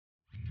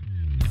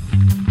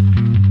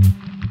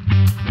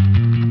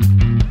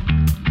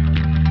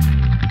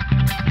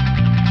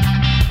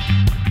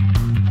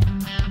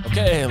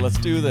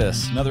do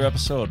this. Another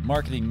episode,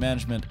 Marketing,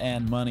 Management,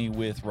 and Money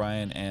with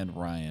Ryan and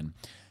Ryan.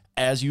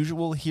 As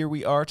usual, here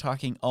we are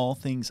talking all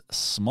things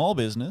small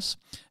business,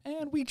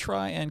 and we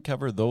try and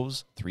cover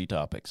those three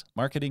topics,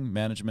 marketing,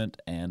 management,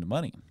 and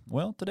money.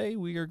 Well, today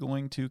we are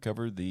going to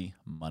cover the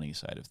money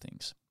side of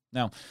things.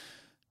 Now,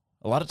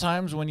 a lot of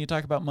times when you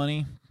talk about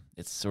money,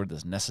 it's sort of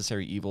this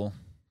necessary evil.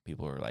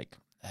 People are like,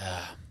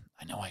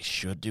 I know I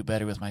should do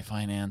better with my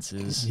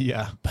finances.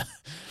 Yeah.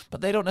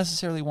 But they don't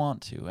necessarily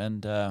want to.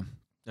 And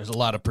there's a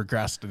lot of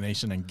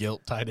procrastination and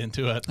guilt tied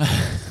into it.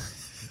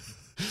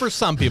 For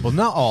some people,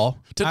 not all.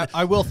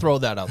 I will throw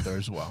that out there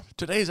as well.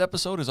 Today's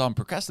episode is on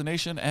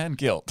procrastination and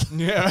guilt.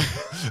 Yeah.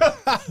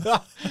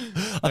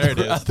 There it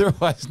is.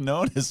 Otherwise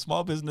known as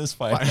small business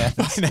finance.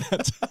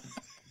 Finance.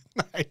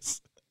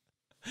 Nice.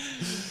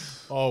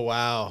 Oh,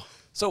 wow.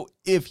 So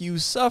if you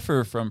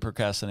suffer from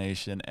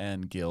procrastination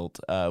and guilt,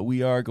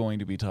 we are going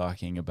to be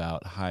talking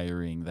about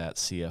hiring that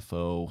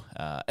CFO.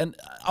 And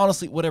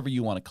honestly, whatever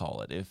you want to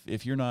call it.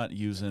 If you're not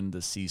using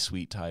the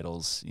C-suite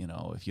titles, you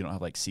know, if you don't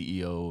have like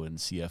CEO and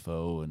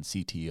CFO and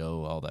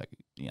CTO, all that,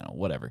 you know,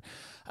 whatever,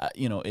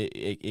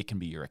 it can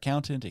be your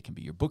accountant, it can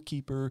be your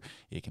bookkeeper,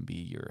 it can be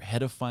your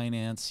head of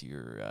finance,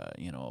 your,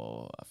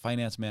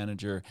 finance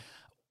manager,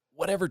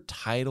 whatever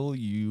title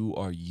you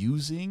are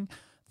using,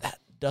 that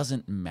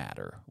doesn't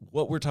matter.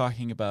 What we're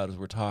talking about is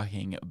we're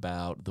talking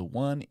about the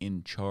one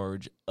in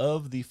charge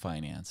of the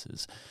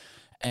finances.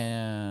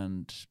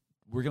 And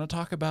we're going to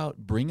talk about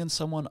bringing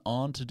someone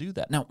on to do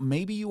that. Now,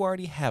 maybe you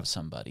already have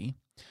somebody.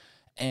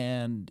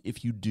 And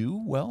if you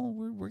do, well,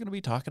 we're going to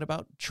be talking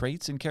about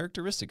traits and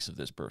characteristics of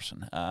this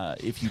person.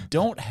 If you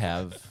don't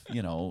have,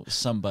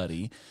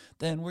 somebody,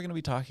 then we're going to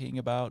be talking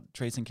about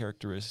traits and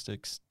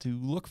characteristics to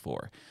look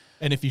for.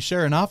 And if you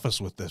share an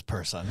office with this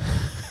person...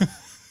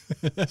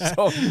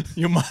 So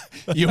you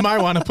might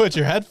want to put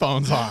your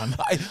headphones on.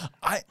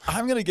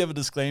 I'm going to give a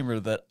disclaimer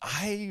that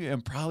I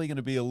am probably going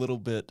to be a little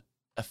bit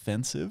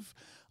offensive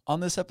on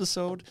this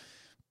episode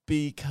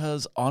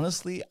because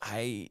honestly,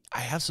 I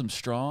have some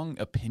strong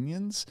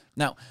opinions.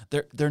 Now,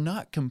 they're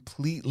not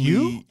completely...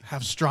 You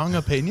have strong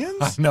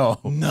opinions? No.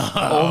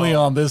 Only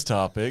on this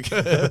topic.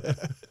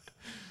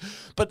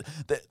 But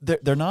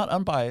they're not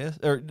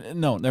unbiased, or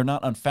no, they're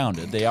not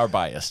unfounded. They are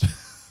biased.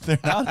 They're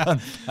not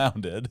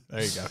unfounded.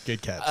 There you go.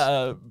 Good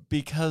catch.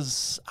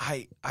 Because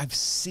I've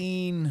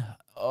seen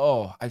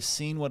what a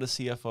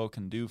CFO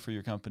can do for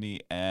your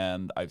company,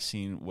 and I've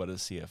seen what a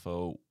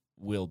CFO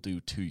will do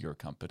to your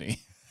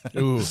company.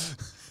 Ooh.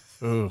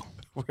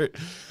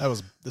 That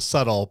was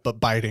subtle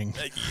but biting.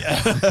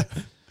 Yeah.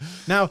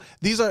 Now,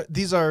 these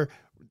are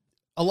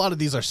a lot of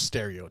these are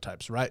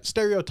stereotypes, right?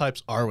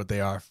 Stereotypes are what they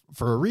are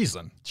for a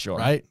reason. Sure.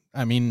 Right?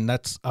 I mean,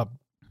 that's a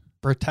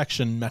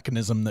protection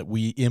mechanism that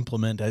we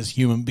implement as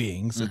human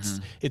beings.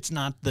 Mm-hmm. It's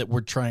not that we're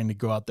trying to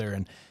go out there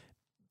and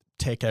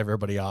take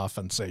everybody off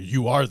and say,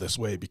 you are this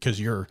way because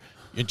you're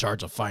in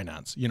charge of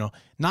finance.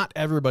 Not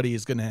everybody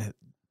is going to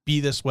be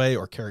this way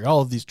or carry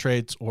all of these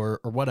traits or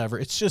whatever.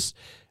 It's just,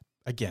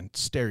 again,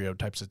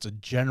 stereotypes. It's a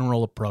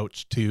general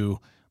approach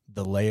to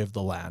the lay of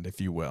the land, if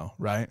you will,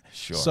 right?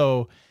 Sure.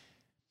 So,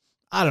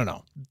 I don't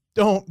know.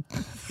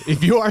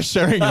 If you are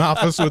sharing an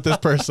office with this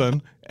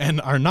person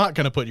and are not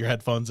going to put your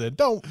headphones in,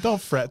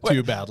 don't fret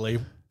too badly.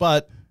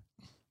 But,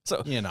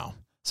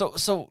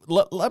 So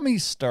let me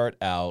start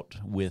out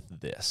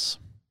with this.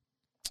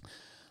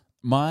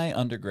 My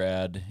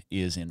undergrad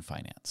is in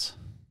finance.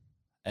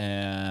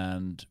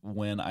 And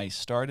when I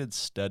started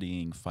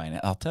studying finance,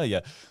 I'll tell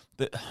you,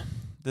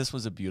 this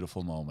was a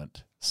beautiful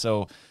moment.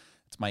 So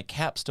it's my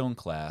capstone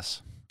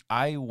class.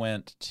 I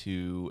went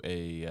to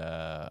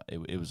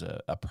it was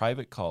a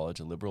private college,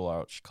 a liberal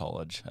arts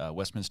college,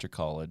 Westminster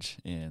College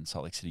in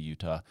Salt Lake City,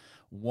 Utah.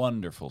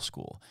 Wonderful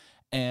school.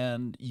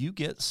 And you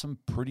get some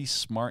pretty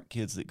smart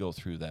kids that go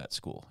through that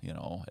school.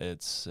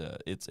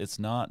 It's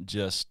not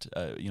just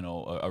a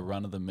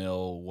run of the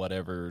mill,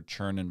 whatever,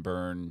 churn and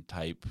burn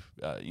type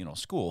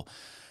school.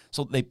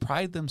 So they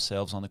pride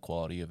themselves on the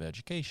quality of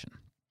education.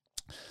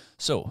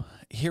 So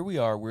here we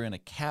are, we're in a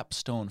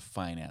capstone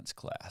finance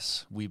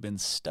class. We've been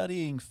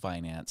studying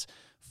finance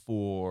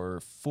for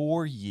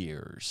 4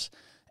 years,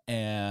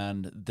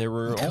 and there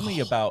were only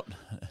about...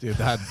 Dude,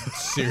 that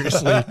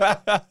seriously,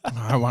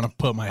 I want to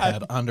put my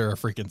head under a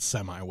freaking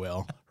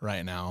semi-wheel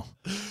right now.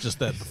 Just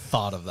the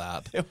thought of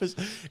that. It was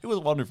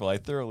wonderful. I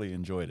thoroughly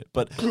enjoyed it.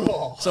 But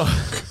so...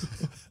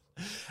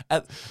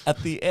 At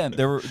the end,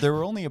 there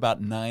were only about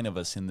 9 of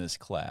us in this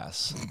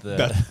class.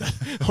 There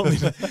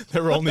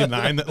were only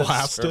 9 that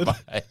lasted.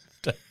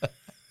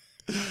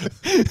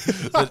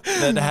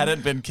 that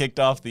hadn't been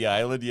kicked off the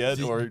island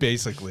yet, or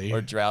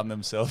drowned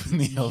themselves in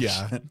the ocean.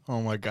 Yeah.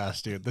 Oh my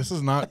gosh, dude, this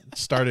is not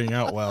starting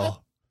out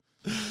well.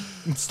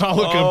 It's not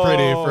looking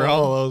pretty for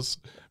all those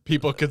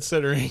people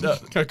considering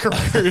a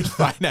career in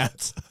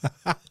finance.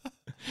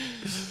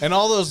 And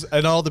all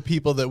the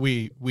people that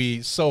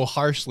we so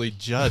harshly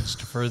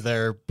judged for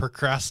their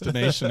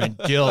procrastination and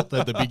guilt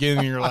at the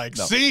beginning, you're like,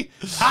 No. See?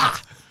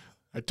 Ha!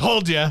 I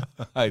told you.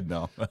 I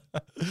know.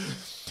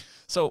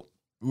 So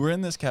we're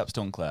in this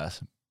capstone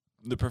class.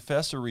 the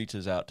professor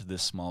reaches out to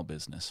this small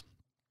business.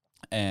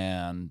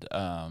 And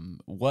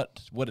what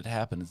had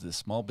happened is this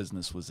small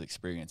business was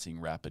experiencing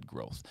rapid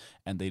growth,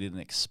 and they didn't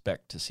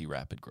expect to see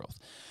rapid growth.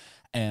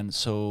 And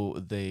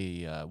so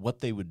they, what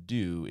they would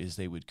do is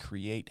they would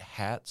create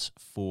hats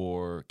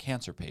for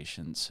cancer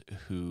patients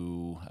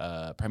who,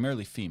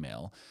 primarily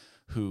female,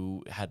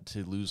 who had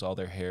to lose all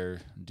their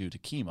hair due to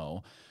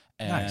chemo.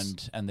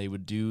 And they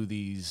would do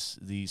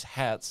these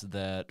hats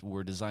that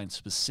were designed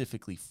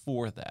specifically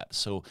for that.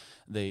 So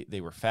they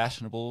were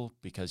fashionable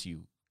because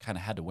you kind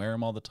of had to wear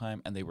them all the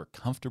time, and they were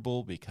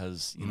comfortable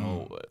because, you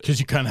know, because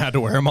you kind of had to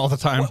wear them all the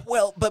time.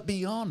 Well, but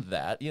beyond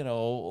that, you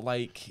know,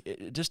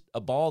 like just a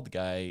bald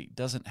guy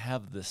doesn't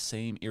have the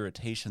same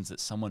irritations that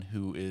someone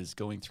who is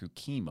going through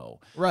chemo.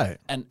 Right.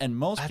 And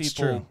most That's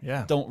people true.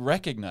 Yeah. don't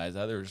recognize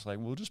that. They're just like,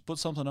 well, just put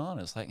something on.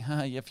 It's like,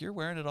 if you're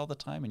wearing it all the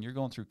time and you're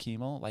going through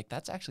chemo, like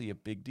that's actually a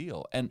big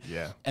deal. And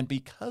and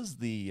because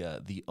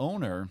the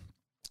owner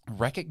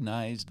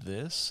recognized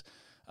this,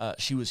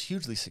 she was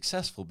hugely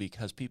successful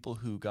because people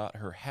who got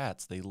her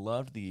hats, they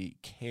loved the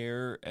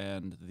care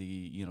and the,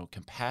 you know,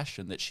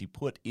 compassion that she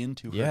put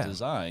into her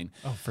design.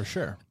 Oh, for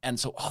sure. And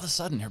so all of a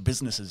sudden her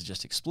business is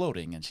just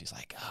exploding, and she's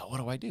like, oh,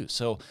 what do I do?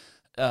 So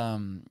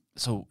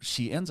so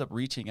she ends up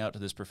reaching out to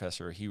this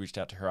professor. He reached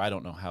out to her. I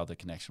don't know how the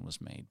connection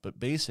was made, but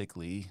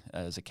basically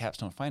as a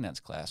capstone finance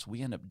class,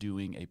 we end up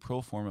doing a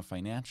pro forma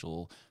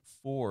financial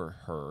for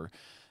her,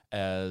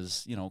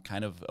 as, you know,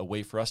 kind of a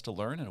way for us to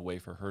learn and a way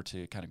for her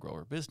to kind of grow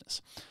her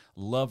business.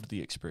 Loved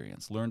the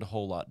experience, learned a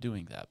whole lot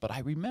doing that. But I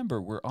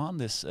remember we're on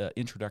this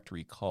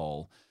introductory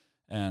call,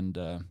 and,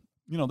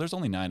 you know, there's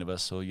only 9 of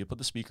us, so you put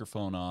the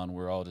speakerphone on.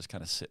 We're all just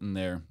kind of sitting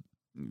there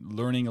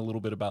learning a little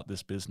bit about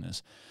this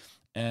business.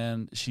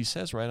 And she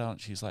says right on,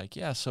 she's like,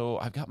 yeah, so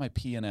I've got my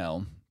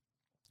P&L,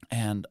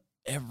 and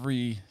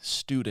every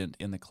student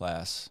in the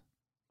class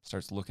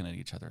starts looking at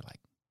each other like,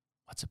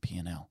 what's a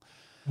P&L?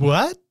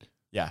 What?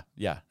 Yeah.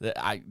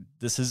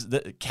 This is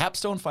the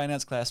capstone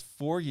finance class,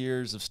 4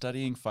 years of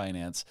studying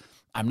finance.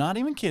 I'm not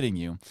even kidding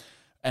you.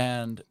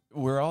 And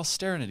we're all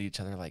staring at each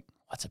other like,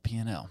 what's a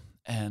P&L?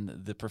 And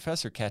the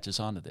professor catches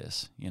on to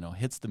this, you know,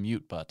 hits the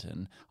mute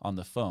button on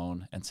the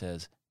phone and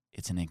says,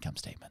 it's an income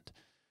statement.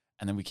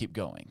 And then we keep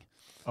going.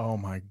 Oh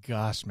my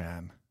gosh,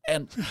 man.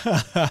 And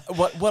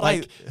what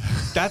like,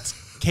 that's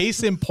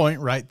case in point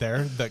right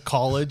there, that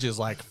college is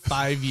like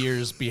 5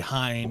 years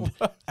behind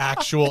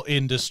actual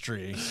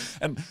industry.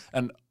 And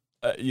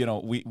you know,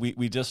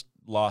 we just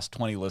lost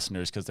 20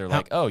 listeners because they're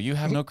like, oh, you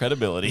have no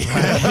credibility.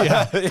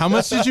 Yeah. How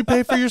much did you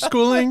pay for your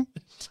schooling?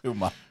 Too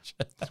much.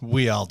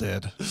 We all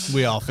did.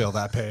 We all feel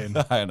that pain.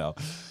 I know.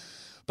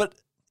 But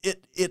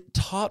it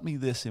taught me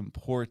this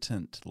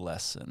important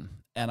lesson.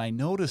 And I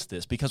noticed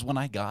this because when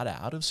I got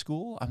out of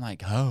school, I'm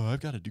like, oh, I've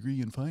got a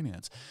degree in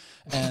finance.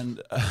 And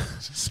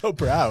so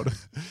proud.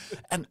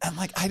 And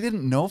like, I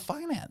didn't know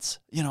finance.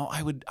 You know,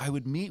 I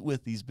would meet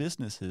with these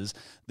businesses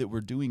that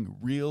were doing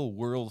real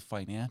world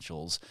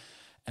financials.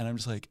 And I'm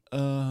just like,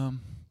 yeah,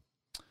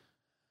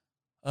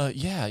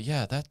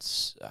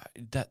 that's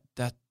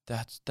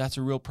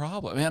a real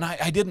problem. And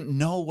I didn't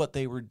know what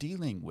they were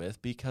dealing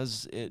with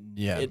because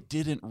it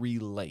didn't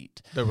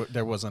relate.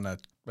 There wasn't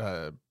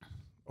a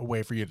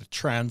way for you to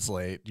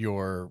translate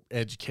your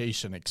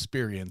education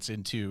experience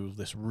into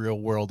this real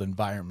world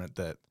environment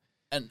that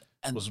and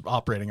was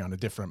operating on a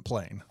different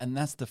plane. And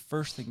that's the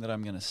first thing that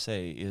I'm going to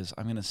say is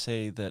I'm going to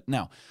say that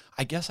now,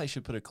 I guess I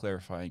should put a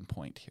clarifying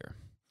point here.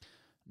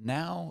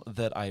 Now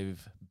that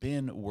I've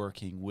been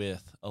working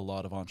with a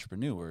lot of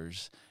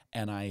entrepreneurs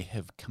and I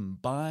have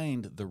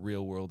combined the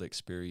real world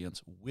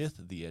experience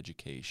with the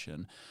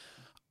education,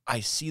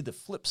 I see the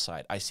flip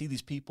side. I see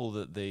these people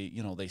that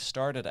they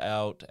started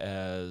out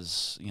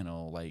as, you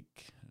know, like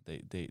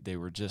they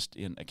were just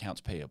in accounts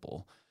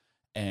payable,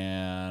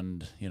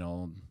 and, you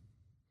know,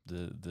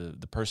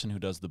 the person who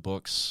does the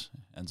books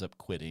ends up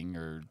quitting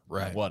or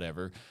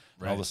whatever.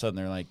 Right. All of a sudden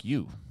they're like,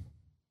 you're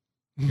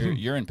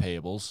in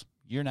payables.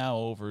 You're now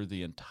over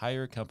the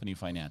entire company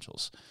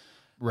financials.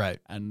 Right.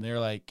 And they're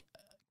like,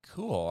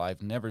 cool,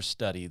 I've never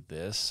studied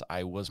this.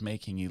 I was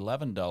making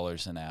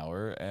 $11 an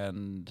hour,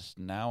 and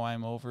now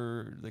I'm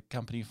over the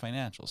company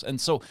financials.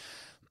 And so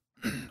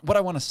what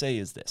I want to say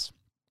is this.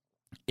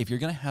 If you're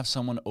going to have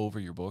someone over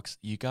your books,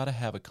 you got to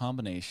have a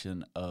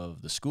combination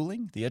of the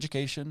schooling, the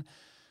education,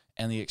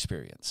 and the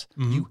experience.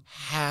 Mm-hmm. You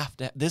have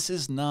to. This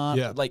is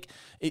not like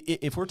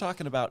if we're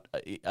talking about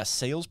a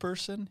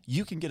salesperson,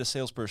 you can get a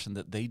salesperson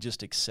that they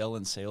just excel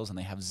in sales and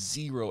they have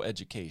zero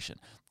education.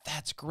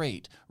 That's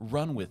great.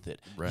 Run with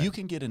it. Right. You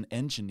can get an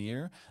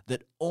engineer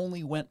that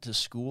only went to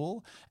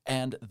school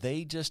and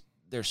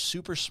they're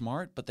super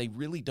smart, but they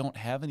really don't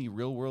have any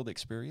real world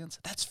experience.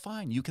 That's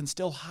fine. You can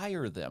still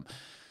hire them.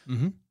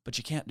 Mm-hmm. But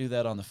you can't do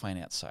that on the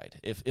finance side.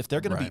 If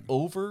they're going to be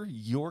over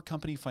your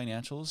company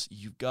financials,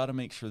 you've got to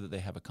make sure that they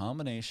have a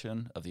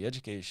combination of the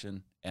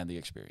education and the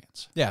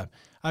experience. Yeah,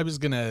 I was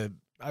gonna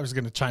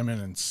chime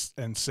in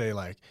and say,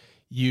 like,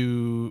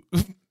 you,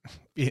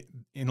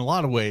 in a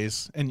lot of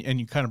ways, and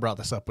you kind of brought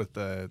this up with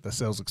the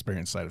sales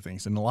experience side of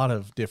things. In a lot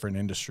of different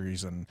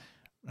industries and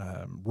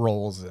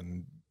roles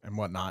and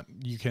whatnot,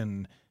 you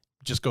can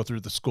just go through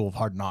the school of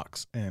hard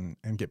knocks and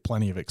get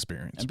plenty of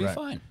experience and be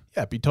fine.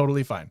 Yeah, be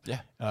totally fine.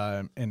 Yeah.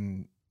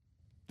 And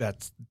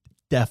that's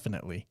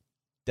definitely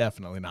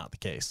not the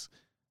case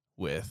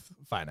with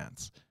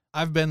finance.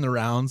 I've been the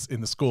rounds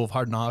in the school of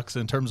hard knocks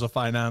in terms of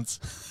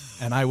finance,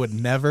 and I would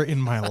never in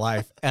my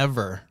life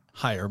ever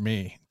hire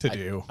me to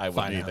do I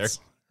wouldn't finance. either.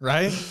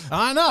 Right?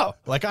 I know.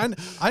 Like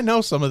I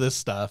know some of this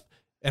stuff,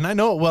 and I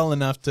know it well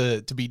enough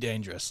to be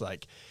dangerous.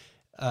 Like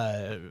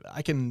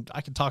I can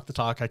talk the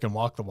talk, I can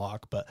walk the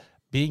walk, but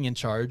being in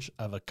charge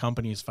of a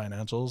company's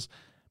financials,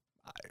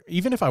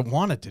 even if I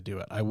wanted to do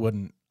it, I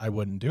wouldn't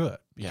do it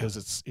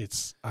because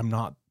it's I'm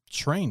not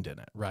trained in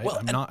it, right?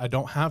 Well, I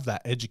don't have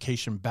that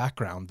education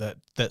background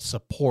that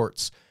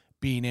supports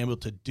being able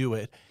to do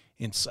it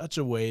in such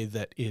a way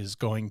that is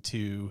going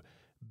to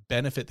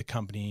benefit the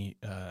company,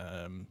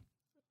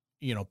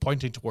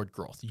 pointing toward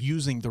growth,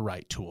 using the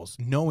right tools,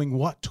 knowing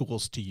what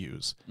tools to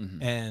use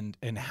and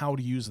how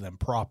to use them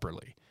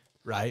properly,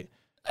 right?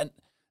 And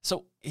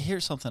so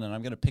here's something, and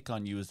I'm going to pick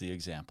on you as the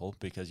example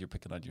because you're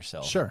picking on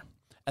yourself. Sure.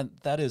 And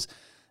that is,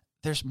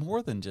 there's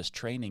more than just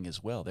training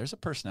as well. There's a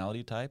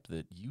personality type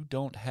that you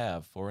don't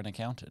have for an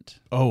accountant.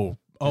 Oh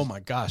my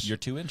gosh. You're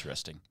too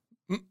interesting.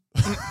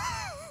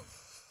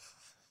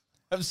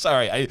 I'm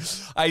sorry. I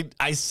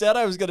said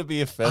I was going to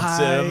be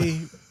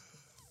offensive.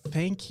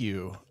 Thank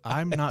you.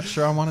 I'm not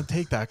sure I want to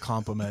take that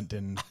compliment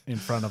in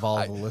front of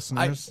all the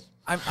listeners.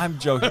 I'm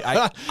joking.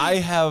 I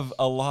have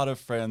a lot of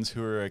friends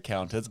who are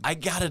accountants. I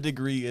got a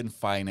degree in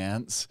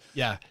finance.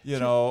 Yeah.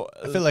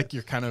 I feel like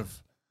you're kind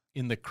of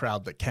in the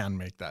crowd that can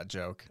make that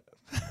joke.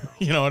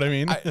 You know what I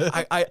mean?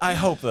 I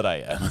hope that I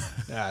am.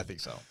 Yeah, I think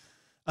so.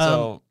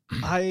 But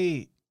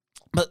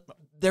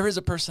there is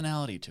a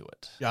personality to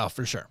it. Yeah,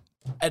 for sure.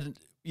 And,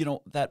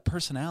 that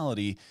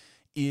personality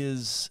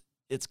it's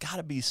got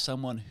to be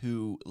someone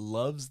who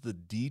loves the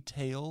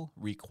detail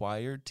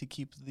required to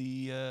keep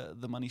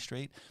the money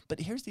straight. But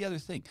here's the other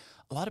thing.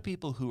 A lot of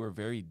people who are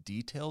very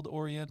detailed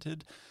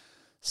oriented,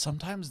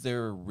 sometimes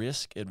they're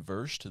risk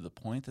adverse to the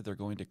point that they're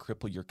going to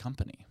cripple your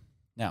company.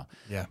 Now,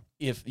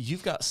 if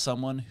you've got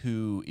someone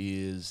who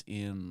is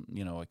in,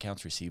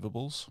 accounts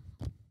receivables,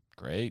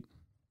 great.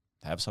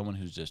 Have someone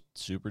who's just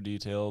super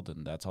detailed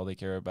and that's all they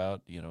care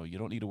about. You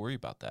don't need to worry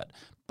about that.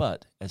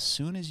 But as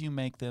soon as you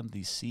make them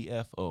the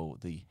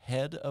CFO, the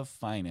head of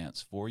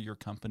finance for your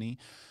company,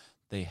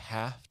 they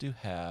have to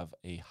have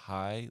a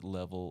high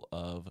level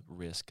of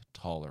risk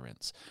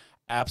tolerance.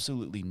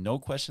 Absolutely no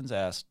questions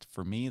asked.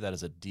 For me, that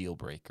is a deal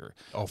breaker.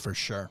 Oh, for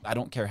sure. I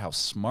don't care how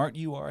smart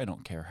you are. I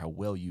don't care how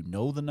well you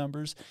know the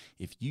numbers.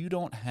 If you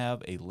don't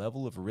have a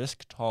level of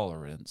risk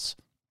tolerance,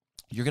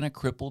 you're going to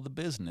cripple the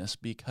business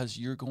because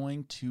you're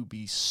going to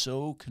be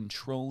so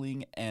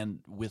controlling and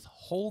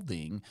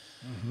withholding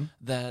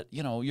that,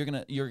 you're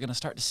going to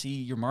start to see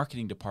your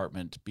marketing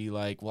department be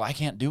like, well, I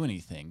can't do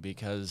anything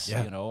because,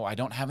 I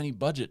don't have any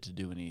budget to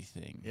do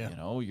anything.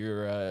 Yeah.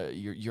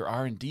 Your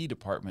R&D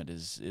department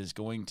is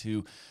going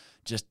to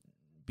just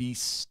be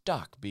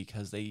stuck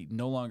because they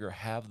no longer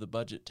have the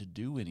budget to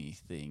do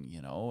anything,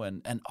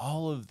 and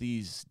all of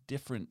these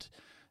different,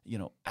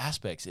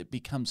 aspects. It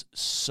becomes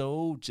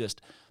so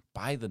just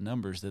by the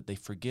numbers that they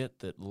forget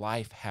that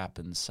life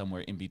happens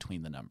somewhere in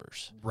between the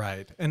numbers.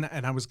 Right. And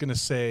I was going to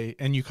say,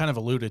 and you kind of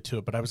alluded to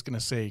it, but I was going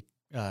to say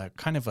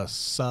kind of a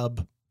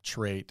sub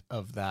trait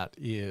of that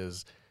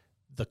is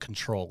the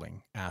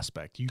controlling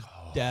aspect. You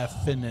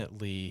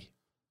definitely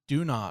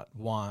do not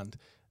want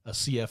a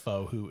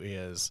CFO who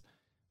is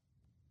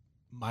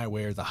my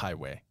way or the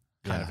highway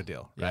kind of a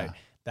deal, right? Yeah.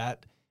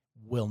 That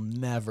will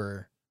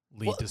never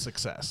lead to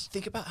success.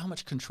 Think about how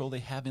much control they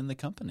have in the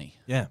company.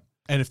 Yeah.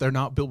 And if they're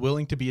not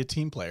willing to be a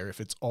team player,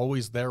 if it's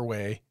always their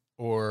way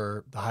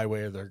or the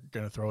highway, they're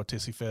going to throw a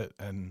tissy fit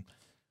and,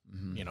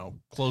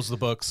 close the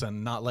books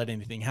and not let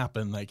anything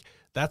happen. Like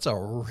that's a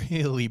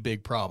really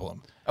big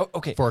problem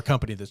for a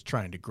company that's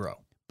trying to grow.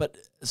 But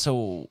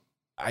so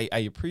I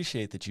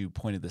appreciate that you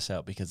pointed this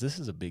out because this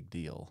is a big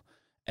deal.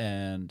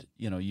 And,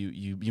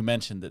 you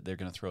mentioned that they're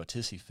going to throw a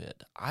tissy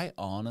fit. I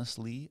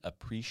honestly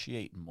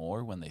appreciate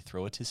more when they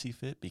throw a tissy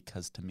fit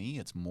because to me,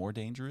 it's more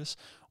dangerous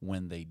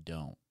when they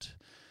don't.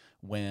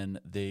 When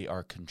they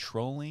are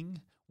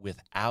controlling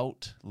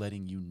without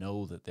letting you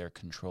know that they're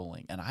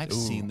controlling. And I've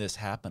seen this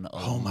happen a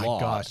lot. Oh my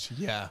gosh,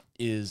 yeah.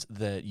 Is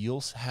that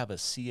you'll have a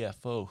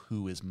CFO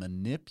who is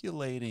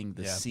manipulating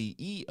the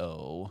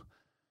CEO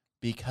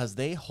because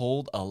they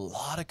hold a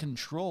lot of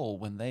control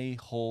when they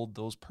hold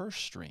those purse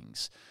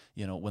strings.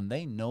 When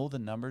they know the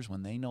numbers,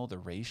 when they know the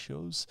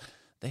ratios,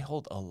 they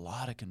hold a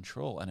lot of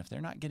control. And if they're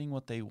not getting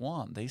what they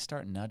want, they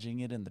start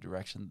nudging it in the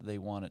direction that they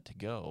want it to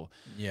go.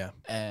 Yeah.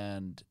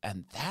 And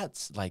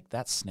that's like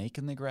that snake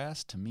in the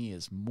grass to me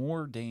is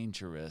more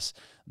dangerous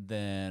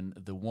than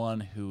the one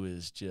who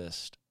is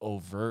just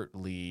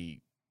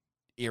overtly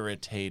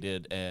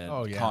irritated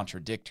and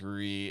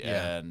contradictory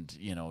and,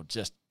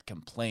 just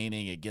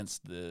complaining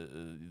against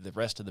the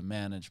rest of the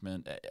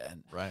management.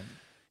 And right.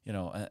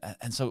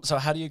 And so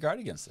how do you guard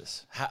against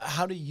this?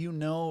 How do you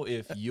know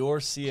if your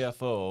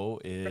CFO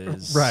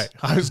is right?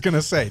 I was going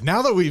to say,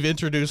 now that we've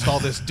introduced all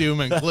this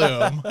doom and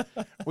gloom,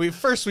 we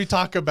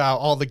talk about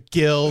all the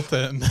guilt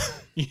and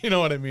you know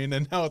what I mean?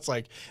 And now it's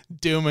like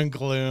doom and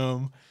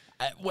gloom.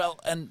 Well,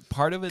 and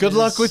part of it Good is,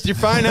 luck with your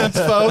finance,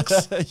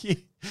 folks.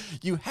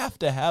 you have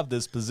to have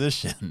this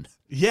position.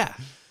 Yeah.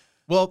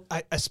 Well,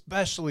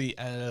 especially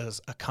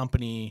as a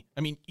company,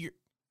 I mean,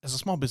 as a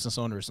small business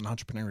owner, as an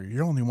entrepreneur,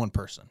 you're only one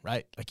person,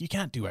 right? Like you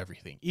can't do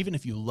everything. Even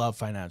if you love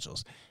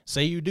financials,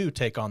 say you do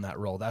take on that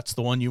role, that's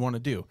the one you want to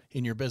do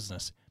in your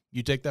business.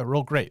 You take that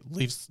role, great.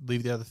 Leave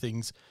the other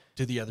things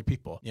to the other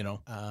people.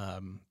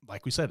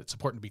 Like we said, it's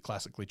important to be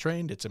classically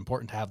trained. It's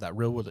important to have that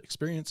real world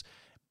experience.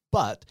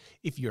 But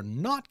if you're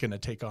not going to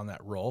take on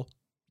that role,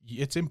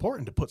 it's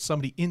important to put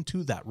somebody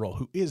into that role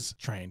who is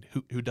trained,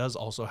 who does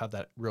also have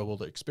that real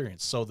world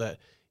experience, so that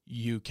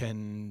you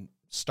can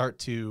start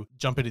to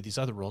jump into these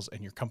other roles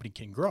and your company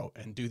can grow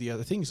and do the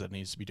other things that it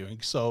needs to be doing.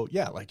 So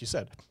yeah, like you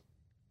said,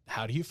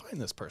 how do you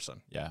find this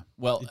person? Yeah.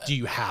 Well, do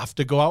you have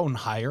to go out and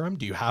hire them?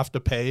 Do you have to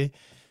pay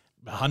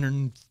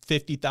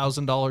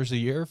 $150,000 a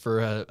year for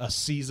a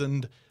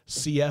seasoned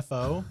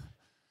CFO?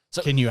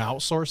 So, can you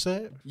outsource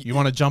it? You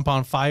want to jump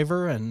on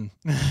Fiverr and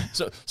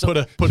so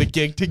put a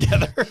gig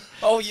together?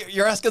 Oh,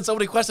 you're asking so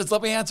many questions.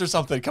 Let me answer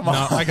something. Come on.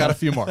 No, I got a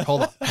few more.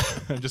 Hold on.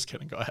 I'm just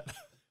kidding. Go ahead.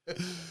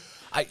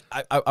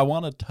 I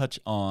want to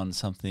touch on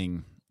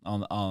something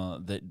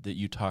that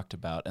you talked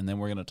about, and then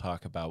we're going to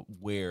talk about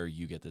where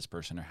you get this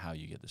person or how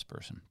you get this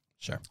person.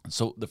 Sure.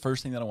 So the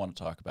first thing that I want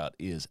to talk about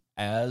is,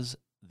 as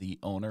the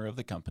owner of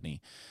the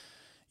company,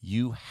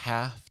 you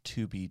have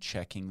to be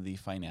checking the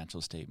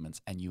financial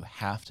statements, and you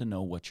have to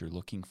know what you're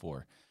looking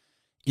for.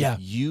 Yeah.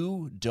 If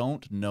you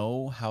don't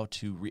know how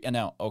to and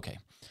now, okay.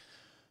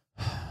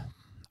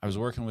 I was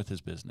working with his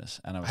business,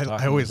 and I was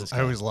talking with this guy.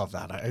 I always love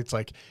that. It's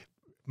like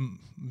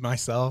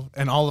myself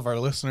and all of our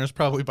listeners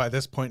probably by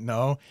this point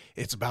know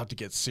it's about to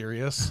get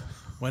serious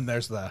when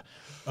there's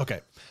okay.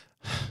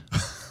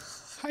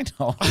 I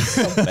know. It's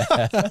so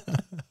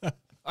bad.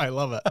 I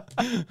love it.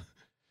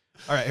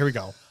 All right, here we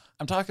go.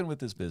 I'm talking with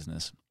this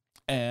business,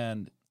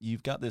 and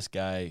you've got this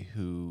guy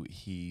who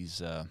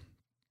he's in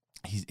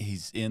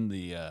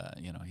the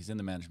he's in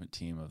the management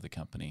team of the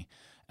company,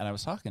 and I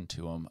was talking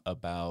to him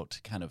about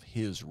kind of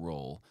his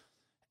role,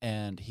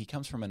 and he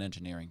comes from an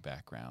engineering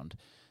background,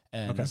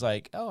 and he's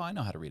like, "Oh, I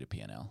know how to read a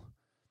P&L,"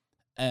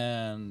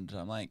 and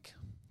I'm like,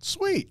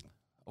 "Sweet,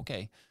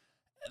 okay."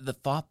 The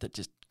thought that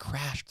just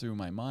crashed through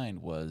my mind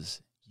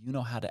was, you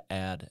know how to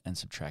add and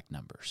subtract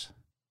numbers.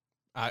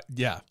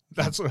 Yeah,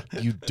 that's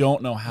what you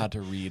don't know how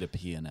to read a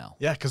P&L.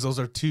 Yeah, because those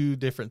are two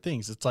different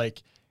things. It's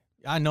like,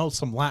 I know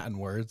some Latin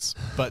words,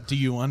 but do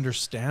you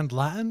understand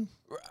Latin?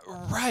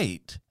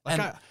 Right.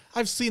 Like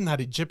I've seen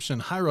that Egyptian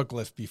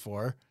hieroglyph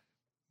before,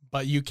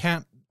 but you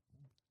can't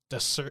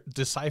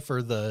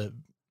decipher the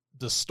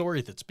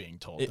story that's being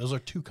told. Those are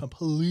two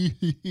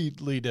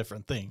completely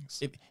different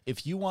things.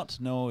 If you want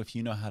to know if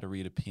you know how to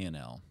read a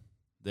P&L,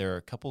 there are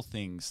a couple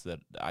things that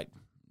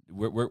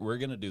we're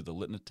going to do the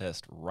litmus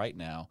test right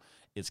now.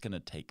 It's going to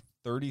take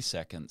 30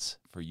 seconds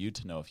for you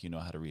to know if you know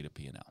how to read a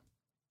P&L.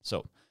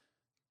 So,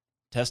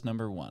 test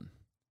number 1.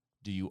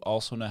 Do you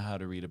also know how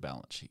to read a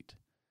balance sheet?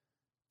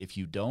 If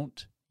you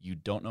don't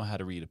know how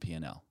to read a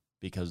P&L,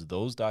 because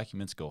those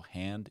documents go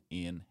hand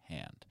in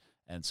hand.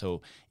 And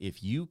so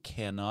if you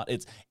cannot,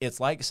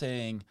 it's like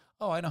saying,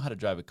 "Oh, I know how to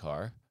drive a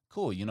car."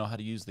 Cool. You know how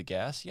to use the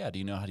gas? Yeah. Do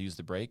you know how to use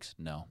the brakes?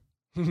 No.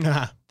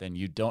 Then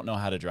you don't know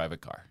how to drive a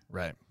car.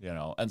 Right.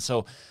 And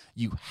so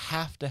you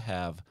have to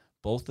have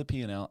both the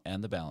P&L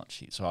and the balance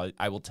sheet. So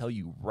I will tell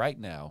you right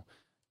now,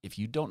 if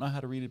you don't know how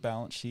to read a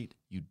balance sheet,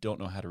 you don't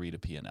know how to read a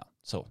P&L.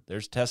 So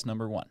there's test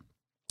number 1.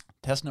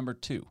 Test number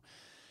 2,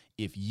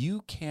 if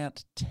you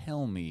can't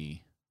tell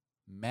me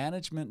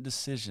management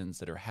decisions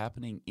that are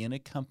happening in a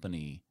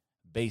company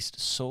based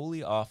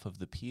solely off of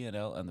the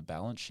P&L and the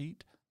balance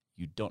sheet,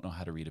 you don't know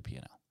how to read a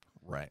P&L.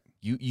 Right.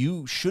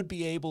 You should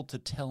be able to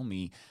tell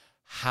me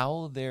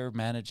how they're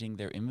managing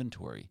their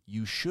inventory.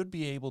 You should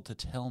be able to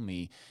tell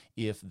me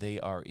if they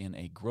are in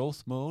a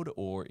growth mode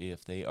or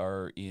if they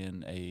are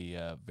in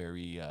a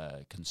very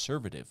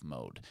conservative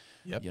mode.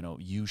 Yep.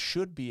 You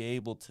should be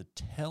able to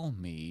tell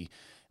me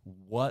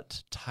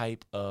what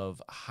type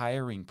of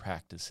hiring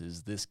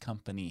practices this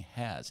company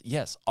has.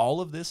 Yes, all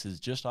of this is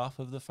just off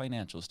of the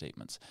financial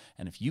statements.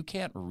 And if you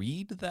can't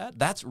read that,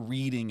 that's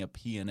reading a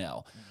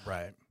P&L.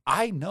 Right.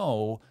 I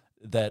know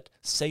that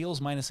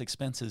sales minus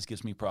expenses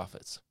gives me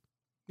profits.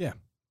 Yeah.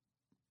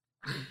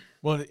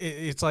 Well,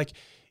 it's like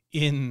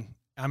I'm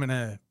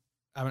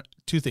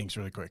two things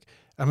really quick.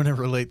 I'm going to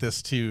relate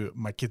this to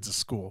my kids'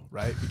 school,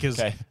 right?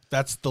 Because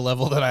that's the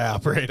level that I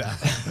operate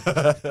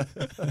at.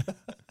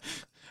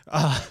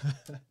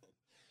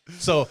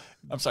 So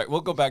I'm sorry,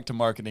 we'll go back to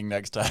marketing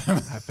next time.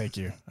 Thank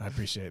you. I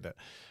appreciate it.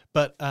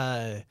 But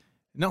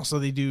no, so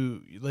they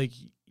do, like,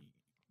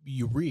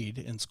 you read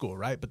in school,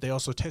 right? But they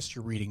also test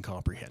your reading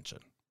comprehension.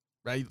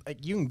 right?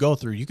 Like you can go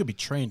through, you could be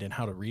trained in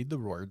how to read the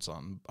words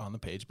on the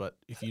page, but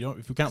if you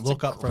can't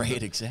look up from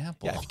great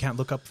example. Yeah, if you can't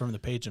look up from the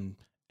page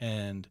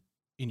and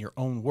in your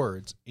own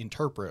words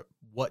interpret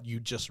what you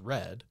just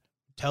read,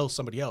 tell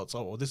somebody else,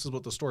 oh, well, this is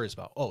what the story is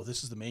about. Oh,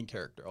 this is the main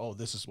character. Oh,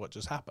 this is what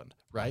just happened,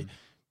 right?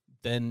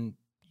 Then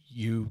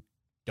you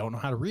don't know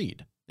how to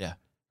read. Yeah.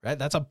 Right?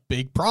 That's a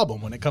big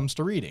problem when it comes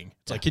to reading.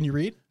 It's like, can you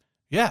read?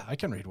 Yeah, I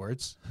can read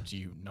words. Do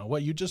you know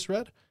what you just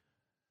read?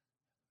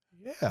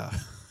 Yeah.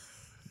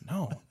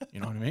 No.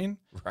 You know what I mean?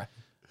 Right.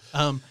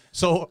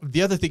 So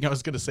the other thing I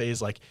was going to say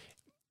is, like,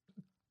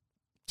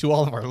 to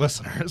all of our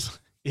listeners,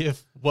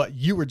 if what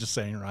you were just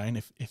saying, Ryan,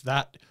 if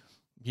that,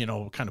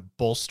 kind of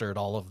bolstered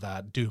all of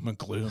that doom and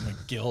gloom and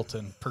guilt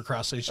and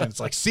procrastination, it's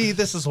like, see,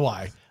 this is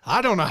why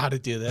I don't know how to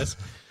do this.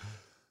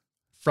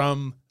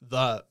 From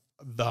the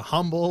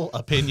humble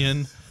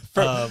opinion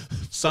of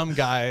some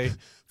guy,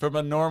 from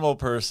a normal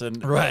person,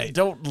 right?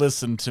 Don't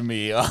listen to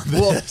me on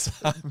this.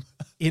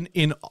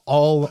 in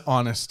all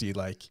honesty,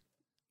 like,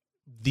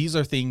 these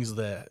are things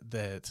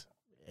that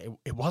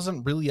it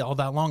wasn't really all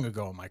that long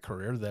ago in my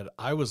career that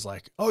I was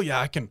like, oh yeah,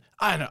 I can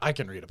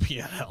read a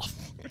P&L.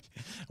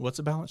 What's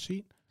a balance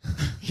sheet?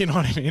 You know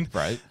what I mean?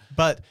 Right.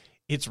 But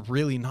it's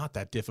really not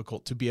that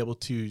difficult to be able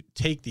to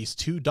take these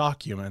two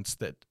documents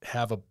that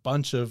have a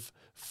bunch of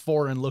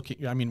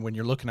when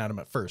you're looking at them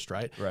at first,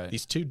 right? Right.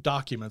 These two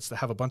documents that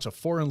have a bunch of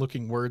foreign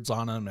looking words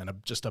on them and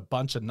just a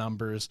bunch of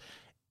numbers,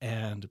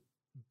 and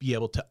be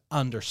able to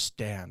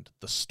understand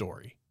the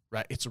story,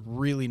 right? It's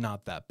really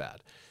not that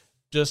bad.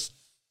 Just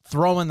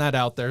throwing that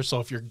out there. So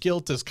if your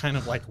guilt is kind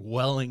of like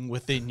welling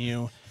within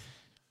you,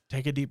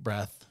 take a deep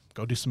breath,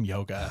 go do some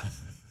yoga,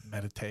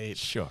 meditate.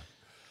 Sure.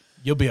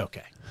 You'll be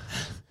okay.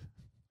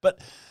 But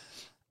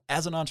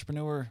as an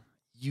entrepreneur,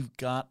 you've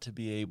got to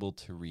be able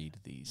to read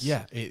these.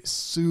 Yeah, it's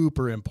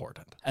super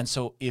important. And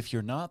so if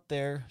you're not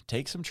there,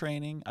 take some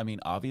training. I mean,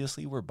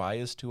 obviously we're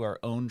biased to our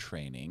own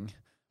training,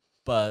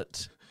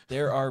 but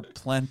there are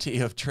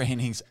plenty of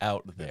trainings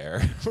out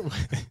there.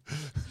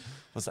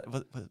 Was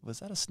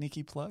that a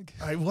sneaky plug?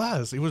 It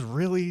was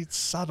really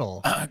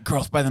subtle.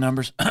 Growth by the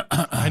numbers.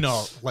 I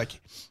know, like,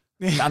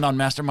 not on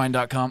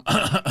mastermind.com.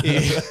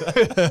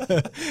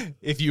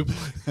 If you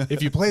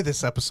play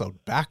this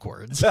episode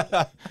backwards,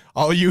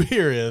 all you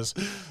hear is,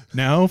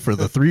 now for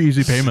the 3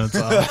 easy payments.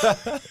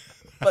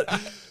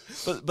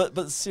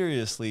 But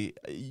seriously,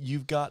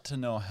 you've got to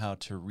know how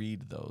to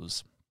read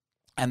those.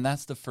 And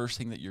that's the first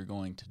thing that you're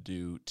going to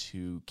do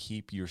to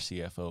keep your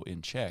CFO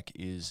in check,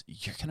 is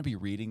you're going to be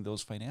reading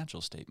those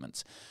financial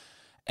statements.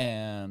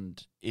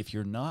 And if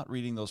you're not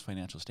reading those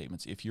financial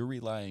statements, if you're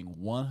relying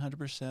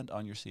 100%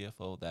 on your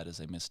CFO, that is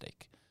a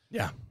mistake.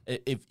 Yeah.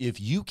 If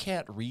you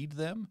can't read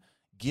them,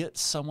 get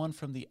someone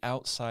from the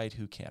outside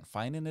who can.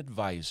 Find an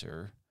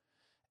advisor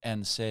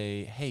and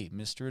say, hey,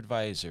 Mr.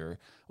 Advisor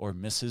or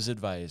Mrs.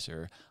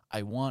 Advisor,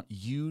 I want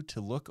you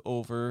to look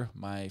over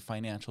my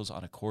financials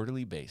on a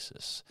quarterly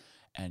basis,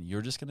 and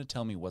you're just going to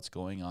tell me what's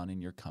going on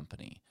in your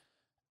company.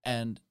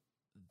 And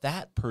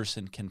that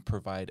person can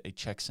provide a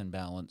checks and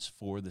balance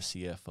for the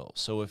CFO.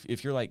 So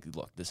if you're like,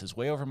 look, this is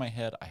way over my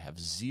head, I have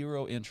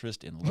zero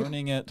interest in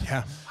learning it.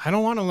 Yeah, I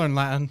don't want to learn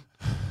Latin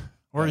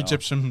or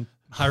Egyptian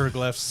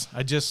hieroglyphs.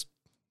 I just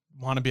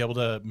want to be able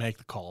to make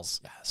the calls.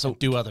 Yeah, so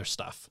do other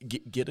stuff.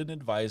 Get an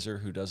advisor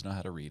who does know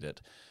how to read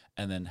it,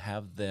 and then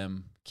have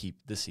them keep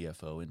the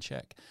CFO in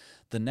check.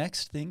 The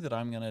next thing that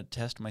I'm going to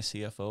test my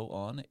CFO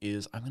on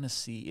is I'm going to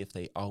see if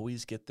they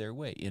always get their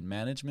way. In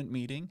management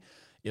meeting,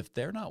 if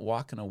they're not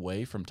walking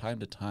away from time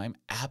to time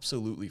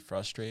absolutely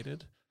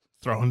frustrated,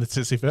 throwing the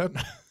tissy fit.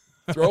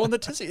 Throwing the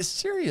tissy.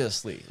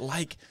 Seriously.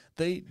 Like,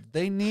 they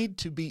need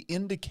to be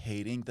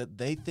indicating that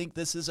they think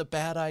this is a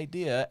bad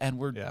idea and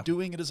we're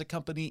doing it as a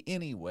company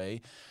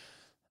anyway.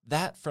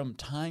 That from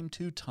time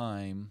to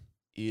time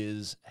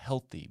is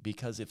healthy,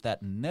 because if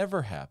that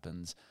never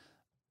happens,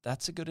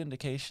 that's a good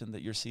indication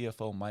that your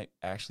CFO might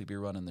actually be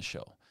running the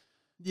show.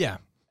 Yeah.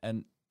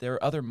 And there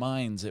are other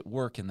minds at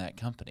work in that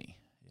company,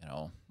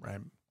 Right.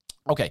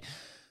 Okay.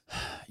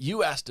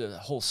 You asked a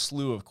whole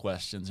slew of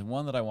questions, and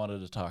one that I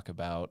wanted to talk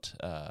about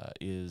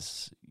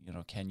is,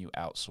 can you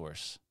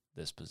outsource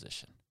this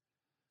position?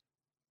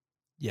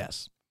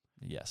 Yes.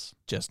 Yes.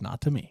 Just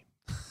not to me.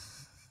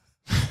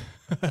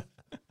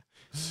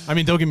 I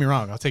mean, don't get me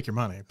wrong. I'll take your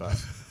money,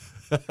 but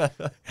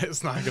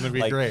it's not going to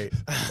be great.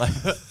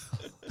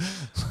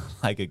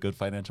 Like a good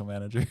financial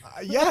manager?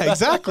 Yeah,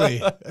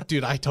 exactly.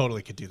 Dude, I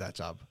totally could do that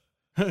job.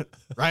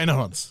 Ryan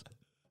Owens,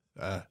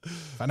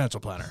 financial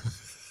planner,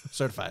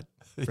 certified.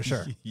 For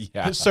sure.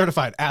 Yeah.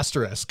 Certified,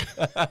 asterisk.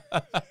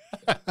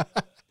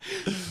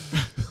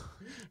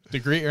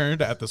 Degree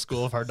earned at the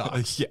School of Hard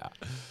Knocks. Yeah.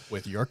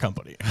 With your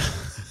company.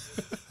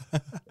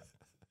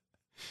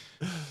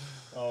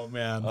 Oh,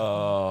 man.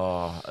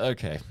 Oh,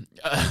 okay.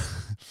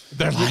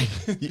 They're like,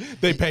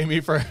 they pay me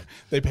for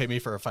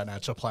a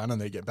financial plan,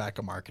 and they get back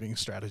a marketing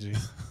strategy.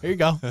 Here you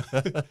go.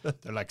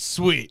 They're like,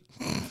 sweet.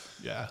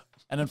 Yeah.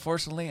 And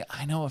unfortunately,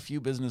 I know a few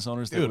business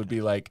owners that would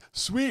be like,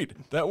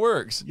 sweet, that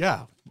works.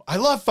 Yeah. I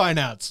love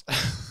finance.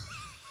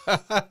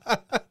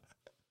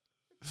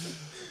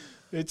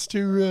 It's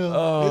too real.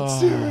 Oh. It's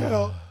too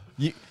real.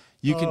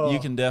 You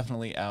can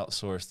definitely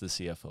outsource the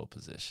CFO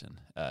position.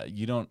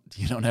 You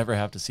don't ever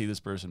have to see this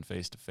person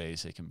face to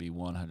face. It can be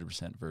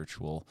 100%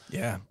 virtual.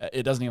 Yeah.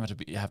 It doesn't even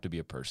have to be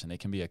a person. It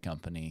can be a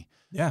company.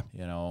 Yeah.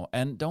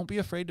 And don't be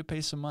afraid to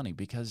pay some money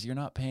because you're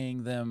not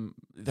paying them.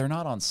 They're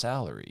not on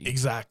salary.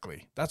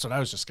 Exactly. That's what I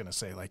was just going to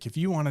say. Like, if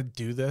you want to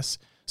do this,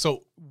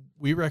 so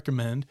we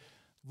recommend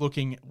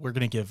looking, we're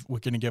going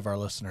to give our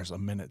listeners a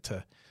minute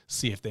to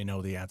see if they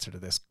know the answer to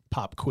this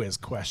pop quiz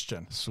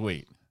question.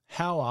 Sweet.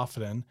 How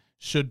often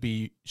should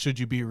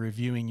you be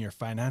reviewing your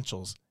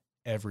financials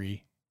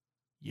every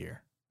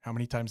year? How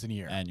many times in a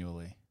year?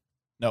 Annually.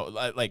 No,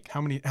 like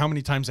how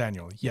many times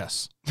annually?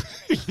 Yes.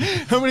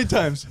 How many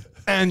times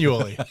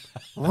annually?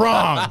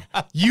 Wrong.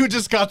 You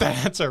just got the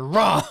answer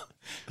wrong.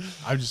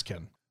 I'm just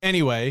kidding.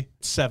 Anyway,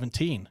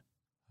 17.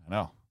 I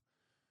know.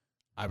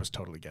 I was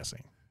totally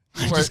guessing.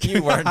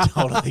 You weren't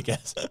totally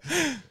guessing.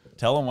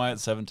 Tell them why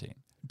it's 17.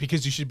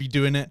 Because you should be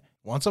doing it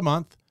once a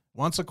month,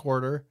 once a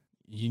quarter.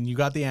 You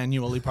got the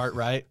annually part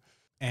right.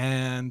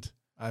 And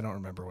I don't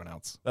remember what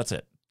else. That's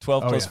it.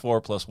 12 plus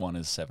 4 plus 1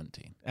 is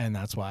 17. And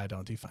that's why I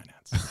don't do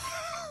finance.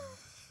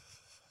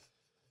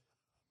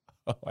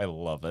 Oh, I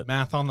love it.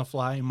 Math on the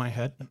fly in my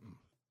head.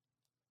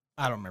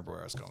 I don't remember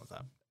where I was going with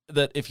that.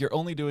 That if you're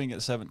only doing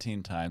it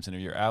 17 times and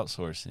if you're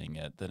outsourcing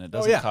it, then it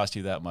doesn't cost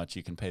you that much.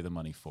 You can pay the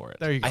money for it.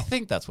 There you go. I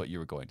think that's what you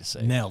were going to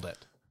say. Nailed it.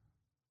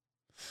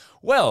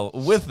 Well,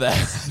 with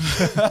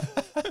that,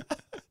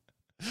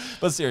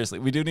 but seriously,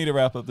 we do need to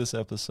wrap up this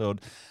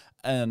episode.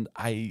 And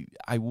I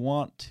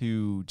want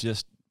to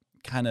just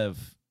kind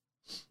of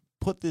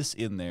put this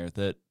in there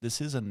that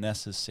this is a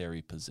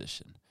necessary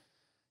position.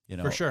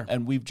 For sure.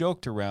 And we've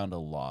joked around a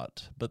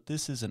lot, but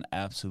this is an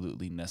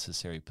absolutely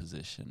necessary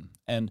position.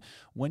 And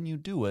when you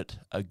do it,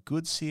 a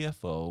good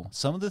CFO,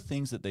 some of the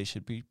things that they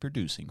should be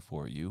producing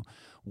for you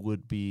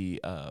would be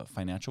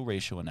financial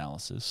ratio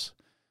analysis.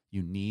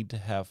 You need to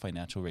have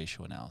financial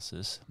ratio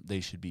analysis.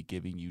 They should be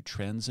giving you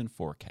trends and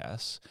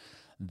forecasts.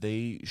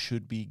 They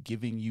should be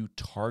giving you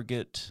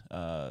target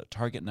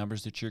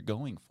numbers that you're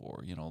going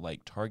for,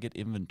 like target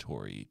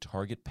inventory,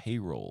 target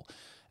payroll.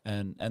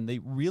 And they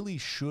really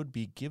should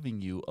be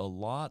giving you a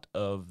lot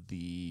of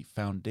the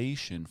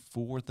foundation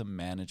for the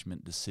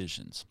management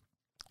decisions.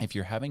 If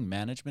you're having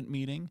management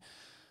meeting,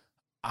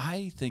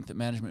 I think that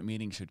management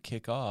meeting should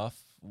kick off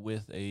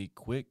with a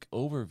quick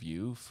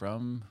overview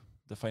from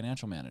the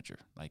financial manager.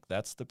 Like,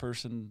 that's the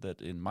person that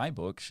in my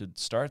book should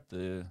start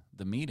the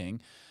meeting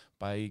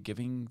by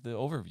giving the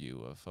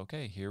overview of,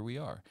 okay, here we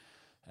are.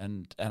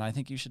 And I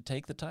think you should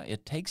take the time.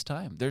 It takes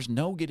time. There's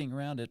no getting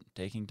around it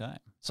taking time.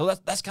 So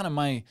that's kind of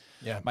my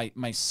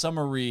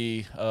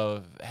summary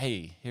of,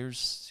 hey,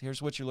 here's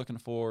what you're looking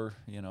for,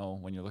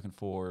 when you're looking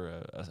for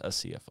a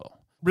CFO.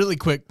 Really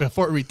quick,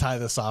 before we tie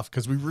this off,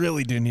 because we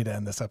really do need to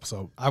end this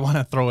episode, I want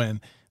to throw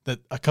in that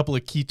a couple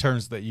of key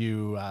terms that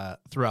you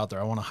threw out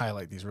there. I want to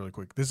highlight these really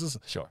quick. This is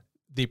sure.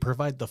 They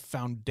provide the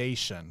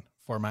foundation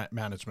for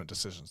management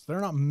decisions.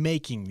 They're not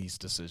making these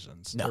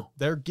decisions. No.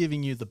 They're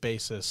giving you the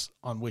basis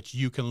on which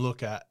you can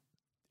look at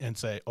and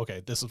say,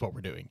 okay, this is what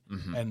we're doing.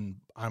 Mm-hmm. And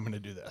I'm going to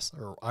do this,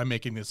 or I'm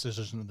making this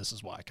decision and this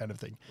is why, kind of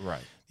thing. Right.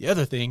 The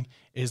other thing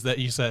is that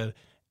you said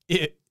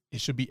it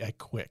should be a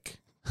quick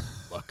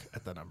look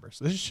at the numbers.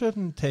 This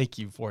shouldn't take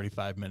you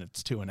 45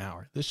 minutes to an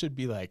hour. This should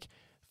be like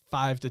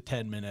 5 to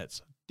 10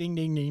 minutes. Ding,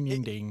 ding, ding,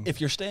 ding, ding. If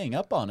you're staying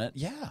up on it,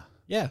 yeah.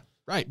 Yeah.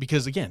 Right,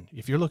 because again,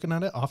 if you're looking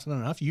at it often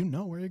enough, you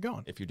know where you're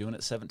going. If you're doing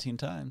it 17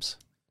 times.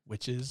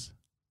 Which is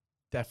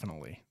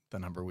definitely the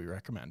number we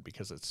recommend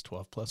because it's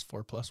 12 plus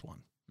 4 plus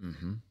 1.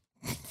 Mm-hmm.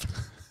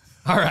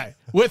 All right.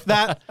 With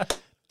that,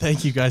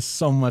 thank you guys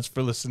so much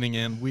for listening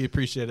in. We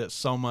appreciate it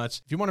so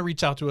much. If you want to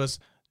reach out to us,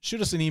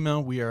 shoot us an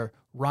email. We are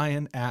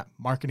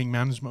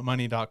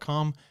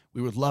ryan@marketingmanagementmoney.com.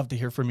 We would love to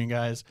hear from you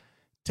guys.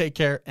 Take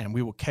care, and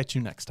we will catch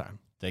you next time.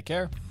 Take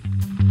care.